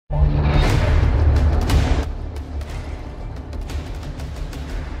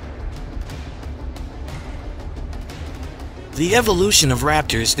The evolution of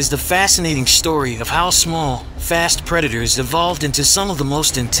raptors is the fascinating story of how small, fast predators evolved into some of the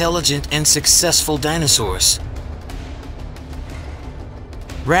most intelligent and successful dinosaurs.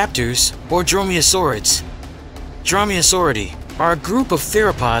 Raptors, or dromaeosaurids. Dromaeosauridae are a group of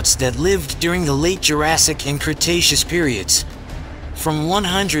theropods that lived during the late Jurassic and Cretaceous periods, from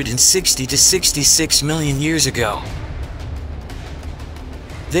 160 to 66 million years ago.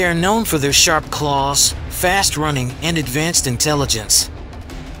 They are known for their sharp claws, fast running, and advanced intelligence.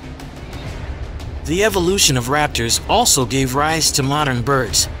 The evolution of raptors also gave rise to modern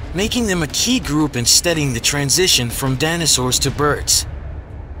birds, making them a key group in studying the transition from dinosaurs to birds.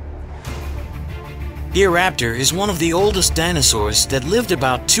 Eoraptor is one of the oldest dinosaurs that lived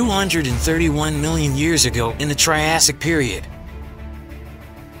about 231 million years ago in the Triassic period.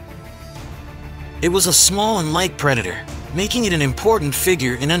 It was a small and light predator, making it an important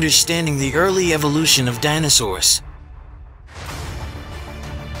figure in understanding the early evolution of dinosaurs.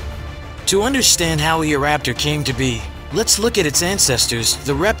 To understand how Eoraptor came to be, let's look at its ancestors,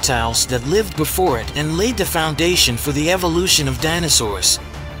 the reptiles that lived before it and laid the foundation for the evolution of dinosaurs.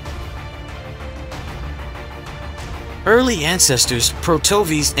 Early ancestors,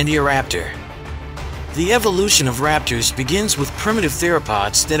 Protoves and Eoraptor. The evolution of raptors begins with primitive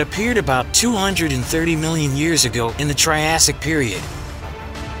theropods that appeared about 230 million years ago in the Triassic period.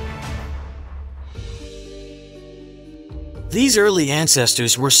 These early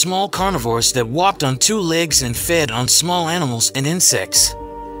ancestors were small carnivores that walked on two legs and fed on small animals and insects.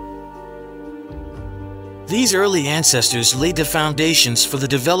 These early ancestors laid the foundations for the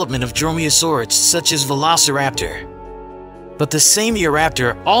development of dromaeosaurids such as Velociraptor. But the same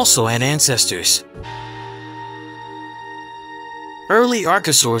Eoraptor also had ancestors. Early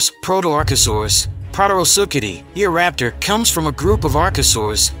archosaurs, proto-archosaurs, Proterosuchidae. Eoraptor comes from a group of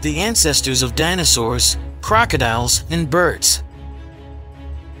archosaurs, the ancestors of dinosaurs, crocodiles, and birds.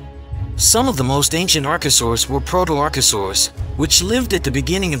 Some of the most ancient archosaurs were proto-archosaurs, which lived at the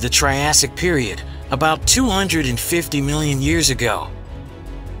beginning of the Triassic period, about 250 million years ago.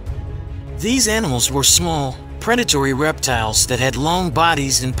 These animals were small, predatory reptiles that had long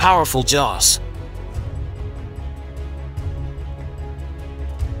bodies and powerful jaws.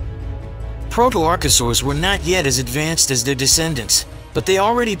 Proto-archosaurs were not yet as advanced as their descendants, but they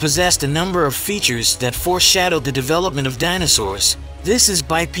already possessed a number of features that foreshadowed the development of dinosaurs. This is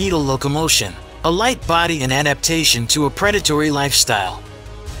bipedal locomotion, a light body and adaptation to a predatory lifestyle.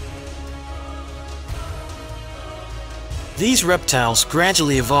 These reptiles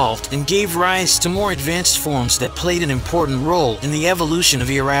gradually evolved and gave rise to more advanced forms that played an important role in the evolution of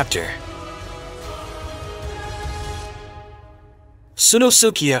Eoraptor.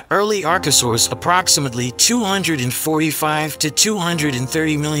 Pseudosuchia, early archosaurs approximately 245 to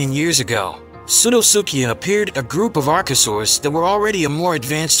 230 million years ago. Pseudosuchia appeared a group of archosaurs that were already a more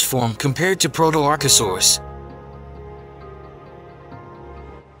advanced form compared to proto-archosaurs.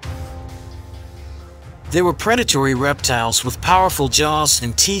 They were predatory reptiles with powerful jaws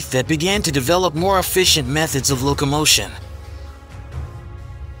and teeth that began to develop more efficient methods of locomotion.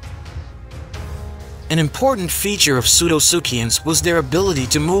 An important feature of pseudosuchians was their ability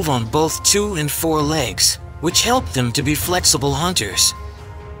to move on both 2 and 4 legs, which helped them to be flexible hunters.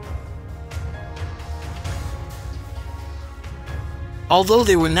 Although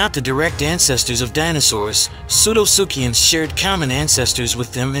they were not the direct ancestors of dinosaurs, pseudosuchians shared common ancestors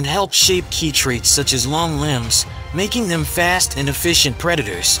with them and helped shape key traits such as long limbs, making them fast and efficient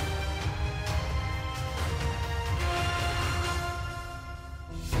predators.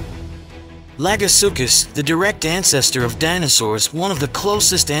 Lagosuchus, the direct ancestor of dinosaurs. One of the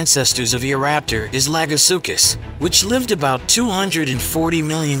closest ancestors of Eoraptor is Lagosuchus, which lived about 240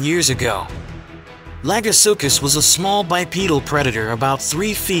 million years ago. Lagosuchus was a small bipedal predator about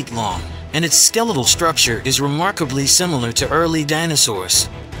 3 feet long, and its skeletal structure is remarkably similar to early dinosaurs.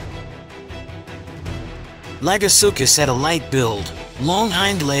 Lagosuchus had a light build, long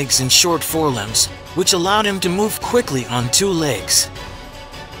hind legs and short forelimbs, which allowed him to move quickly on 2 legs.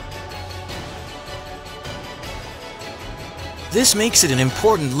 This makes it an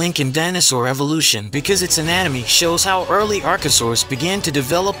important link in dinosaur evolution because its anatomy shows how early archosaurs began to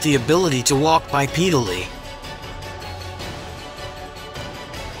develop the ability to walk bipedally.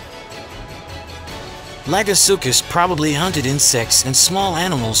 Lagosuchus probably hunted insects and small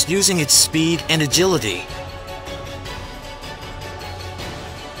animals using its speed and agility.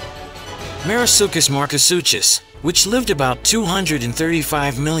 Marsuchus marcosuchus, which lived about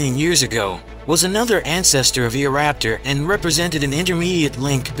 235 million years ago, was another ancestor of Eoraptor and represented an intermediate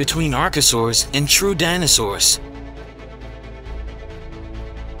link between archosaurs and true dinosaurs.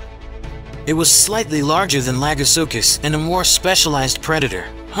 It was slightly larger than Lagosuchus and a more specialized predator,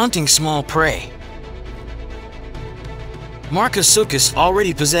 hunting small prey. Marcosuchus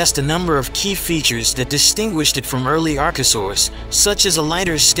already possessed a number of key features that distinguished it from early archosaurs, such as a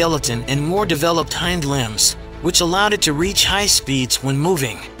lighter skeleton and more developed hind limbs, which allowed it to reach high speeds when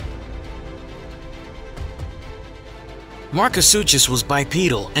moving. Marcosuchus was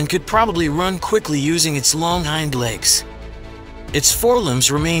bipedal and could probably run quickly using its long hind legs. Its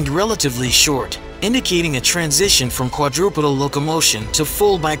forelimbs remained relatively short, indicating a transition from quadrupedal locomotion to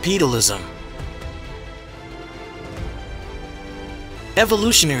full bipedalism.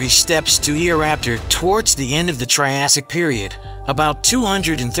 Evolutionary steps to Eoraptor towards the end of the Triassic period, about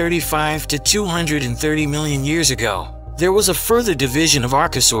 235 to 230 million years ago. There was a further division of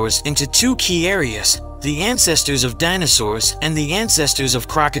archosaurs into two key areas, the ancestors of dinosaurs and the ancestors of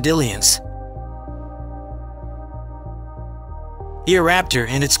crocodilians. Eoraptor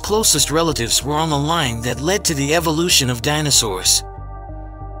and its closest relatives were on the line that led to the evolution of dinosaurs.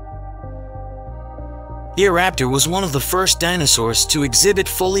 Eoraptor was one of the first dinosaurs to exhibit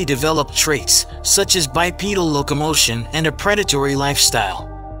fully developed traits, such as bipedal locomotion and a predatory lifestyle.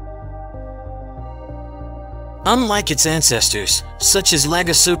 Unlike its ancestors, such as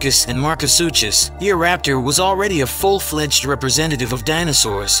Lagosuchus and Marcosuchus, Eoraptor was already a full-fledged representative of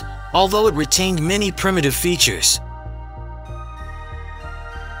dinosaurs, although it retained many primitive features.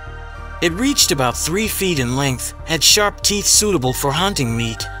 It reached about 3 feet in length, had sharp teeth suitable for hunting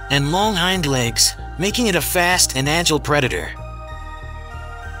meat, and long hind legs, making it a fast and agile predator.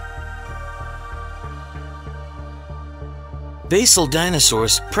 Basal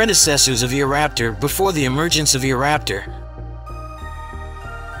dinosaurs, predecessors of Eoraptor before the emergence of Eoraptor.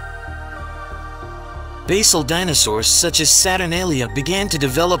 Basal dinosaurs such as Saturnalia began to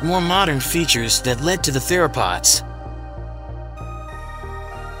develop more modern features that led to the theropods.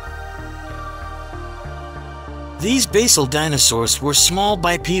 These basal dinosaurs were small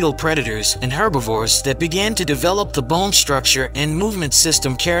bipedal predators and herbivores that began to develop the bone structure and movement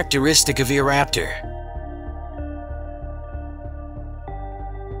system characteristic of Eoraptor.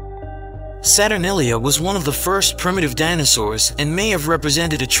 Saturnalia was one of the first primitive dinosaurs and may have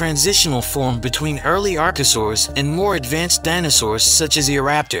represented a transitional form between early archosaurs and more advanced dinosaurs such as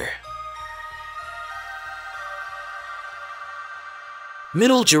Eoraptor.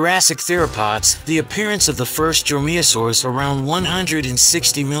 Middle Jurassic theropods, the appearance of the first dromaeosaurs around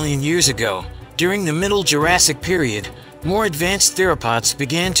 160 million years ago. During the Middle Jurassic period, more advanced theropods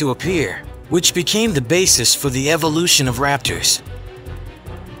began to appear, which became the basis for the evolution of raptors.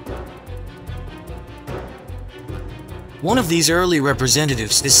 One of these early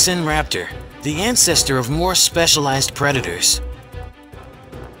representatives is Raptor, the ancestor of more specialized predators.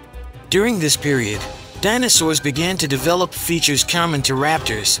 During this period, dinosaurs began to develop features common to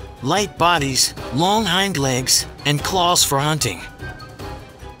raptors, light bodies, long hind legs, and claws for hunting.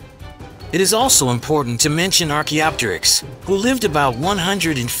 It is also important to mention Archaeopteryx, who lived about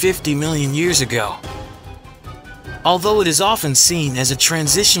 150 million years ago. Although it is often seen as a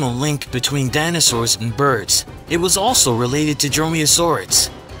transitional link between dinosaurs and birds, it was also related to dromaeosaurids.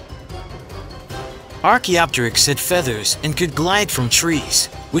 Archaeopteryx had feathers and could glide from trees,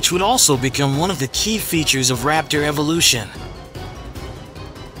 which would also become one of the key features of raptor evolution.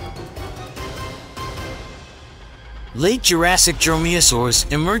 Late Jurassic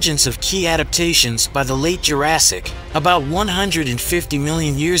dromaeosaurs, emergence of key adaptations by the late Jurassic, about 150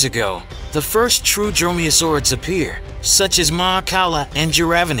 million years ago, the first true dromaeosaurids appear, such as Maacala and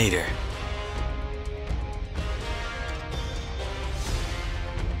Juravenator.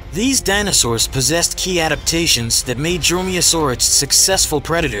 These dinosaurs possessed key adaptations that made dromaeosaurids successful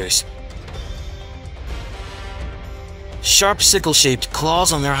predators. Sharp sickle-shaped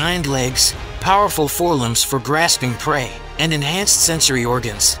claws on their hind legs, powerful forelimbs for grasping prey, and enhanced sensory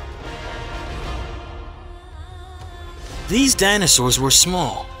organs. These dinosaurs were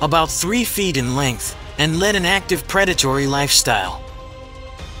small, about 3 feet in length, and led an active predatory lifestyle.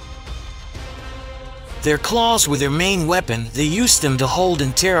 Their claws were their main weapon. They used them to hold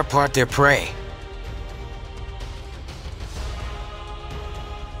and tear apart their prey.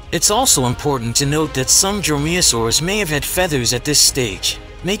 It's also important to note that some dromaeosaurs may have had feathers at this stage,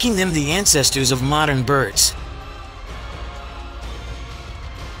 making them the ancestors of modern birds.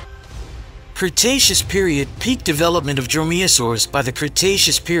 Cretaceous period, peak development of dromaeosaurs. By the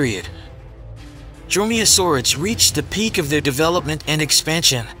Cretaceous period, dromaeosaurids reached the peak of their development and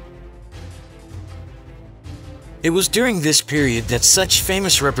expansion. It was during this period that such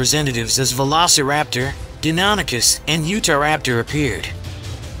famous representatives as Velociraptor, Deinonychus, and Utahraptor appeared.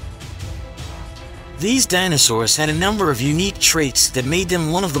 These dinosaurs had a number of unique traits that made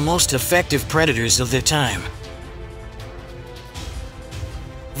them one of the most effective predators of their time.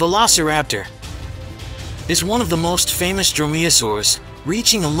 Velociraptor is one of the most famous dromaeosaurs,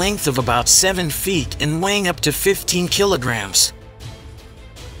 reaching a length of about 7 feet and weighing up to 15 kilograms.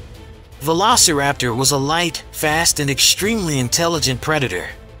 Velociraptor was a light, fast, and extremely intelligent predator.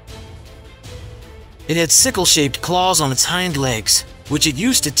 It had sickle-shaped claws on its hind legs, which it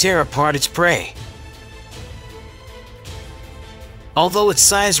used to tear apart its prey. Although its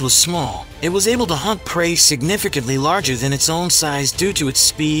size was small, it was able to hunt prey significantly larger than its own size due to its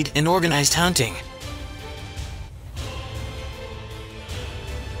speed and organized hunting.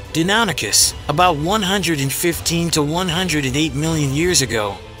 Deinonychus, about 115 to 108 million years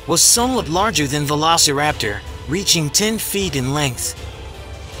ago, was somewhat larger than Velociraptor, reaching 10 feet in length.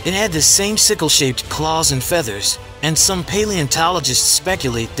 It had the same sickle-shaped claws and feathers, and some paleontologists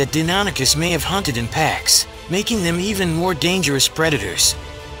speculate that Deinonychus may have hunted in packs, making them even more dangerous predators.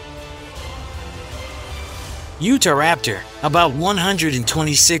 Eoraptor, about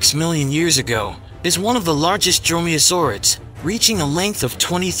 126 million years ago, is one of the largest dromaeosaurids, reaching a length of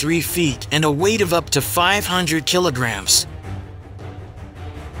 23 feet and a weight of up to 500 kilograms.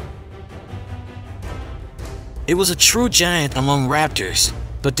 It was a true giant among raptors,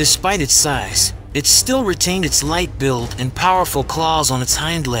 but despite its size, it still retained its light build and powerful claws on its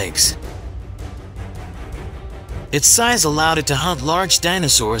hind legs. Its size allowed it to hunt large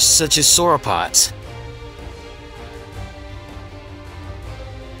dinosaurs such as sauropods.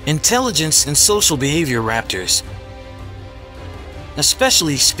 Intelligence and social behavior. Raptors,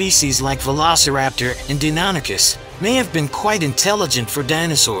 especially species like Velociraptor and Deinonychus, may have been quite intelligent for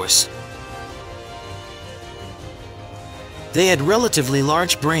dinosaurs. They had relatively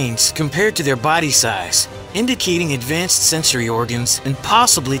large brains compared to their body size, indicating advanced sensory organs and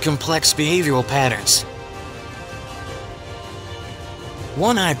possibly complex behavioral patterns.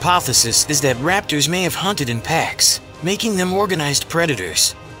 One hypothesis is that raptors may have hunted in packs, making them organized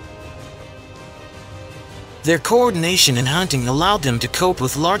predators. Their coordination in hunting allowed them to cope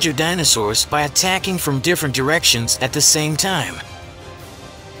with larger dinosaurs by attacking from different directions at the same time.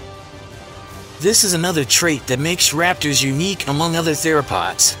 This is another trait that makes raptors unique among other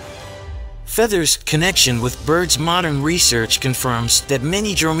theropods. Feathers. Connection with birds. Modern research confirms that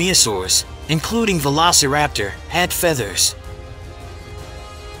many dromaeosaurs, including Velociraptor, had feathers.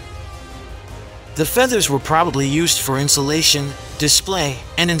 The feathers were probably used for insulation, display,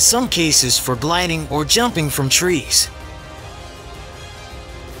 and in some cases for gliding or jumping from trees.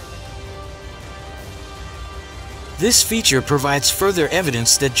 This feature provides further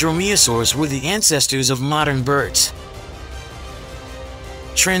evidence that dromaeosaurs were the ancestors of modern birds.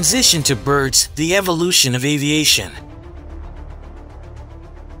 Transition to birds. The evolution of aviation.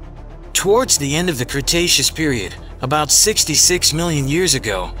 Towards the end of the Cretaceous period, about 66 million years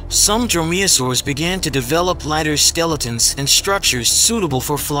ago, some dromaeosaurs began to develop lighter skeletons and structures suitable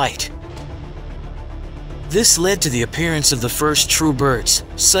for flight. This led to the appearance of the first true birds,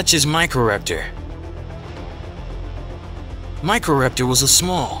 such as Microraptor. Microraptor was a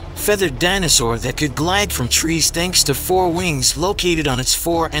small, feathered dinosaur that could glide from trees thanks to 4 wings located on its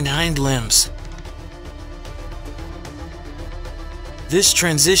fore and hind limbs. This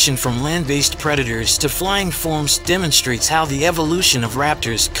transition from land-based predators to flying forms demonstrates how the evolution of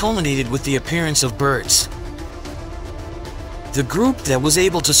raptors culminated with the appearance of birds. The group that was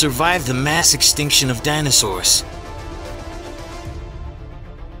able to survive the mass extinction of dinosaurs.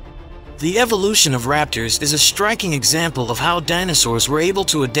 The evolution of raptors is a striking example of how dinosaurs were able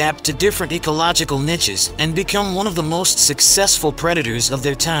to adapt to different ecological niches and become one of the most successful predators of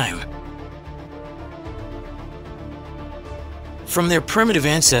their time. From their primitive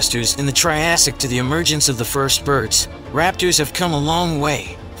ancestors in the Triassic to the emergence of the first birds, raptors have come a long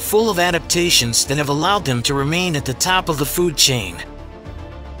way, full of adaptations that have allowed them to remain at the top of the food chain.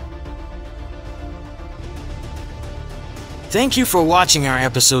 Thank you for watching our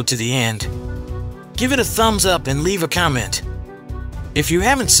episode to the end. Give it a thumbs up and leave a comment. If you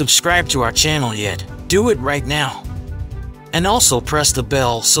haven't subscribed to our channel yet, do it right now. And also press the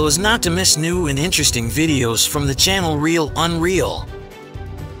bell so as not to miss new and interesting videos from the channel Real Unreal.